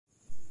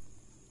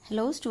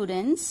Hello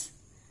students,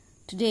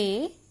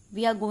 today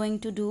we are going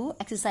to do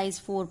exercise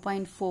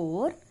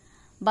 4.4,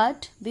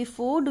 but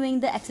before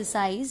doing the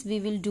exercise we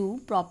will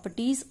do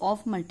properties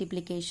of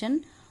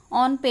multiplication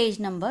on page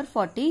number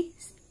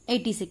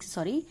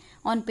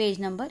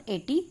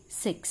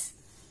 86.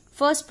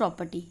 First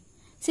property.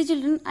 See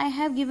children, I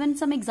have given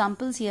some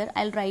examples here.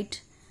 I'll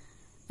write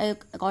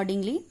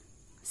accordingly.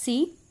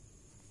 See,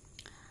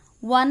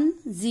 1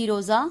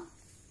 zeros are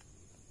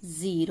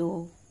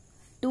 0,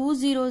 2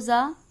 zeros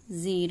are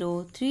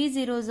 0, 3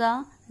 zeros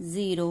are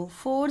 0,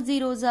 4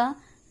 zeros are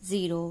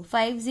 0,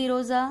 5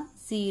 zeros are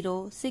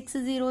 0, 6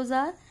 zeros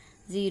are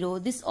 0.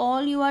 This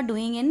all you are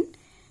doing in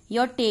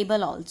your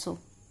table also.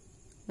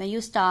 When you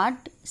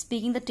start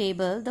speaking the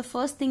table, the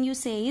first thing you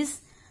say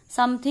is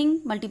something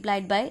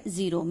multiplied by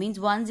 0. Means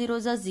 1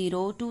 zeros are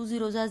 0, 2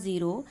 zeros are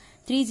 0,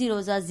 3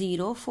 zeros are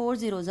 0, 4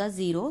 zeros are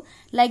 0.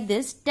 Like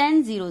this,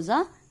 10 zeros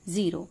are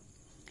 0.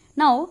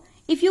 Now,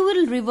 if you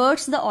will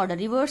reverse the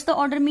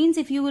order means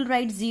if you will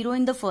write 0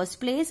 in the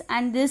first place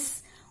and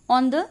this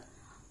on the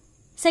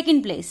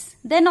second place,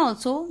 then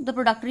also the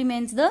product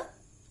remains the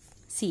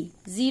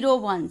 0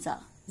 ones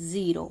are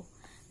 0,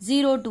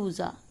 0 twos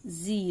are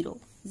 0,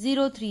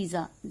 0 threes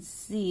are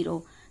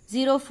 0,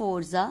 0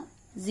 fours are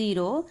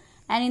 0,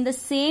 and in the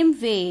same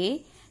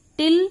way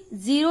till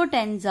 0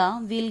 tens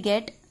are we'll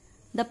get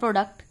the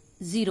product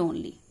 0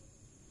 only.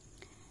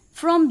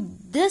 From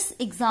this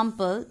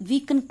example we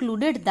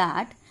concluded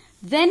that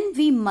when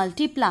we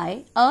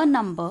multiply a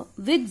number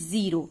with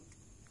 0,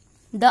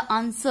 the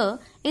answer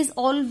is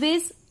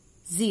always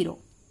 0,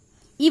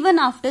 even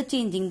after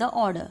changing the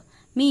order.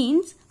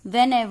 Means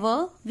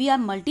whenever we are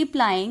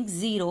multiplying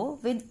 0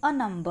 with a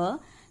number,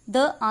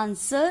 the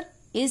answer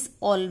is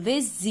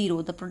always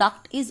 0. The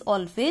product is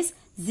always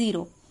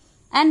 0.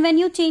 And when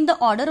you change the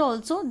order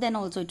also, then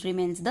also it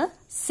remains the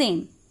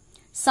same.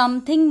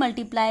 Something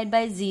multiplied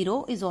by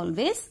 0 is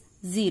always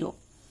 0.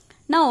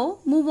 Now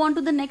move on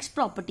to the next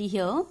property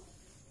here.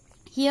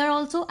 Here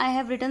also I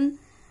have written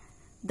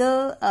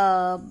the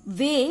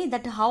way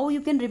that how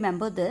you can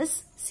remember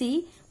this.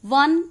 See,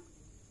 1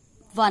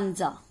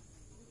 ones are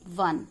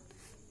 1,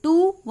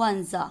 2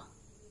 ones are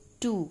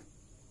 2,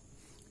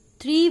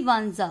 3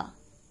 ones are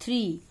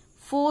 3,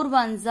 4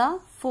 ones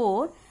are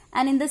 4,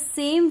 and in the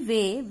same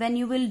way when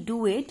you will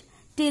do it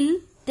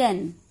till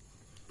 10,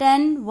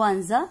 10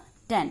 ones are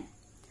 10.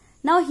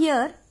 Now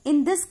here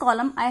in this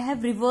column I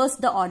have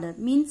reversed the order,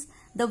 means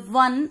the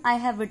 1 I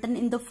have written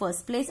in the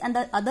first place and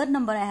the other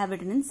number I have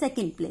written in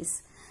second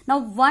place. Now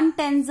 1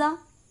 tens are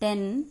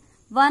 10,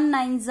 1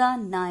 nines are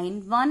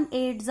 9, 1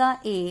 eights are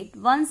 8,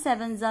 1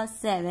 sevens are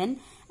 7,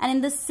 and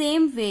in the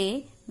same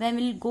way when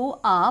we will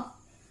go up,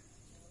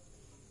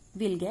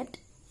 we'll get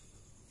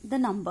the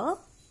number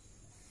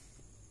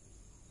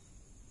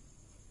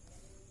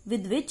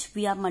with which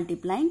we are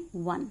multiplying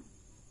 1.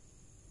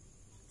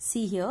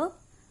 See here,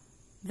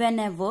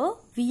 whenever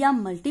we are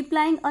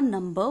multiplying a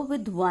number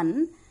with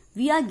 1,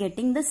 we are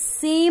getting the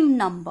same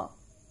number.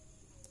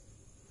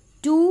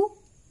 2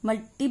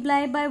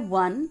 multiplied by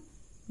 1,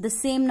 the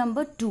same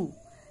number 2.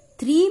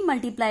 3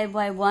 multiplied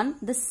by 1,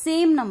 the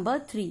same number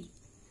 3.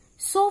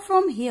 So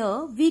from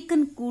here we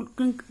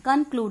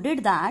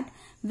concluded that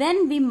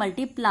when we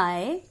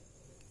multiply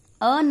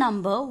a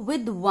number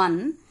with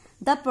 1,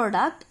 the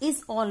product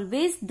is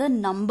always the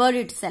number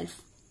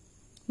itself.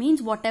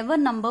 Means whatever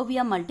number we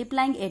are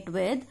multiplying it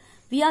with,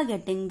 we are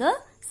getting the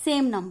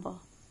same number.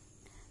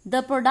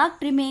 The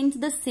product remains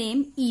the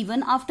same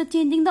even after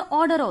changing the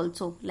order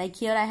also. Like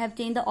here I have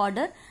changed the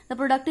order. The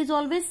product is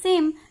always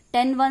same.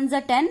 10 ones are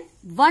 10.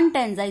 1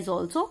 tens is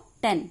also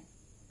 10.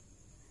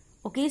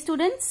 Okay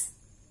students?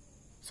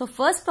 So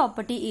first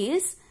property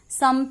is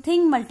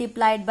something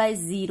multiplied by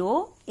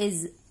 0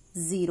 is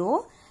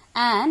 0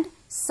 and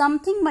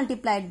something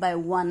multiplied by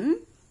 1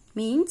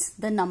 means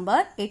the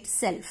number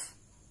itself.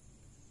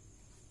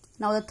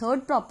 Now the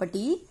third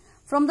property.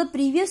 From the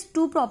previous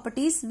two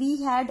properties,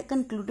 we had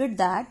concluded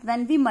that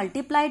when we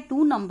multiply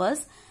two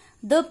numbers,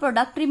 the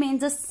product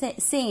remains the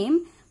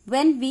same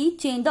when we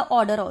change the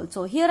order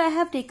also. Here I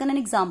have taken an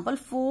example.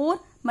 4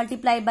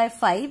 multiplied by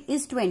 5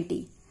 is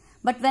 20.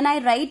 But when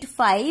I write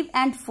 5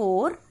 and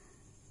 4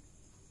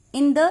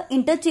 in the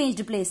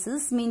interchanged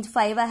places, means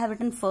 5 I have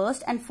written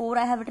first and 4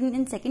 I have written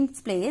in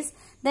second place,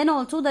 then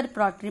also the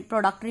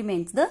product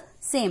remains the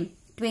same.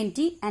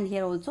 20 and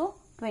here also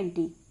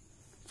 20.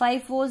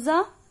 5 fours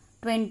are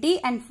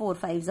 20 and 4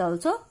 fives are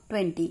also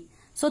 20.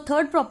 So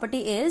third property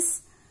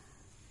is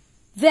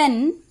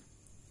when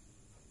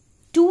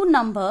two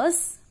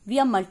numbers we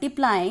are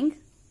multiplying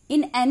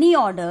in any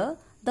order,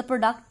 the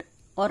product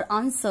or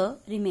answer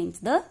remains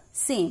the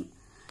same.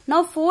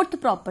 Now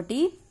fourth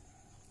property,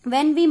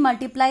 when we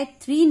multiply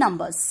three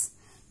numbers,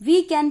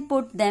 we can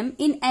put them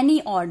in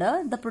any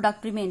order, the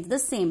product remains the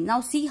same.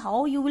 Now see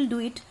how you will do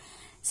it.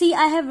 See,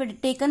 I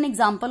have taken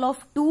example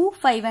of 2,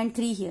 5 and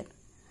 3 here.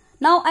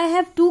 Now I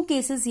have two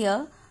cases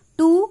here,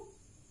 2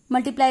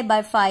 multiplied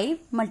by 5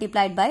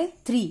 multiplied by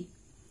 3.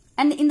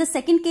 And in the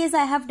second case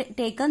I have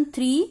taken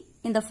 3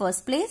 in the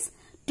first place,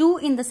 2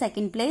 in the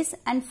second place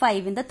and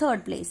 5 in the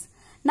third place.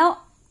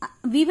 Now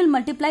we will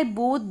multiply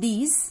both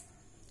these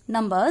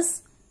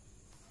numbers,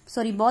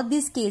 both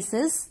these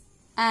cases,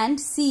 and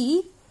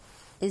see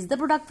is the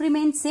product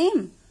remain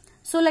same.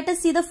 So let us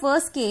see the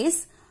first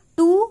case.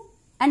 2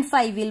 and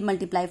 5 will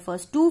multiply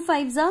first. 2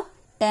 5s are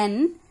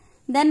 10,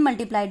 then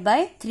multiplied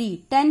by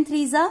 3. 10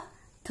 3s are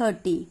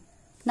 30.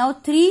 Now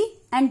 3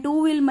 and 2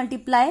 will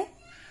multiply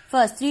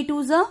first. 3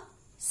 2s are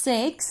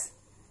 6,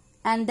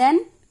 and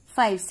then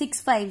 5.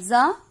 6 5s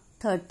are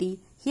 30.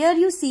 Here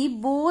you see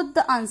both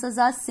the answers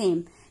are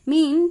same.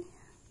 Mean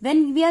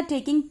when we are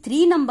taking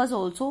 3 numbers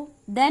also,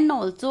 then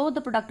also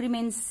the product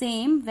remains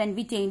same when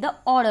we change the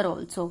order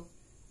also.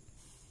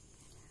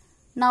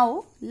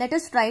 Now let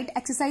us write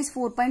exercise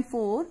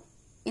 4.4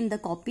 in the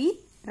copy.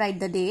 Write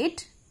the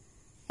date.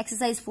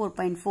 Exercise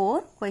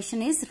 4.4.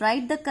 Question is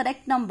write the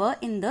correct number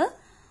in the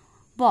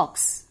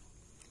box.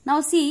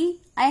 Now see,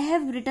 I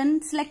have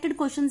written selected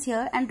questions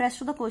here, and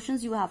rest of the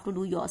questions you have to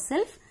do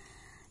yourself.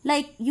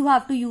 Like you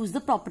have to use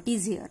the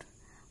properties here.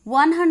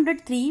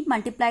 103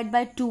 multiplied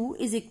by 2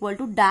 is equal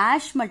to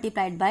dash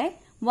multiplied by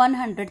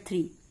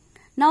 103.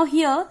 Now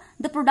here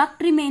the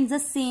product remains the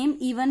same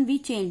even we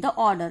change the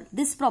order.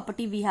 This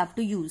property we have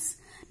to use.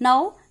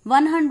 Now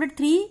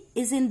 103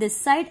 is in this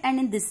side and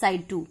in this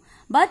side too.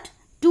 But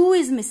 2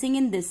 is missing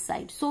in this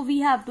side. So we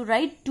have to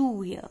write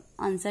 2 here.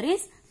 Answer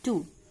is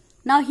 2.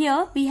 Now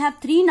here we have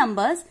 3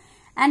 numbers,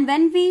 and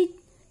when we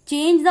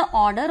change the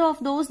order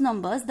of those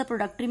numbers, the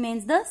product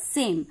remains the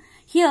same.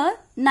 Here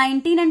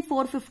 19 and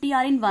 450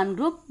 are in one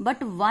group,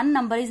 but one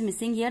number is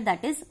missing here,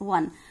 that is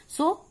 1.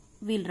 So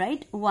we'll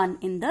write 1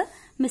 in the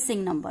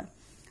missing number.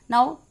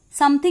 Now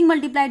something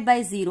multiplied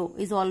by 0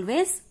 is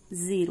always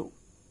 0.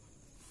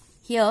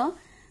 Here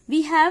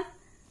we have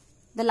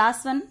the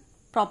last one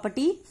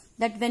property,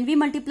 that when we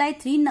multiply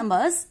 3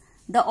 numbers,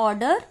 the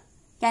order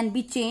can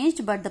be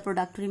changed but the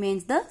product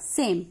remains the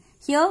same.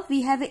 Here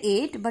we have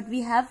 8, but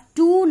we have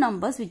 2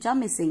 numbers which are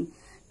missing.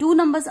 2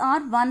 numbers are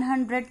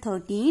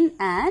 113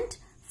 and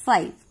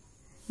 5.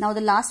 Now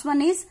the last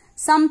one is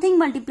something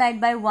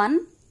multiplied by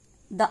 1.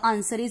 The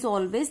answer is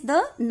always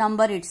the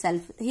number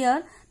itself.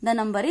 Here the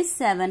number is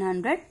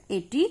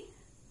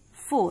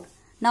 784.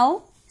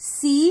 Now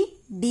C,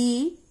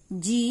 D,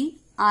 G,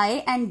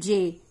 I and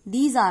J,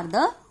 these are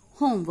the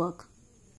homework.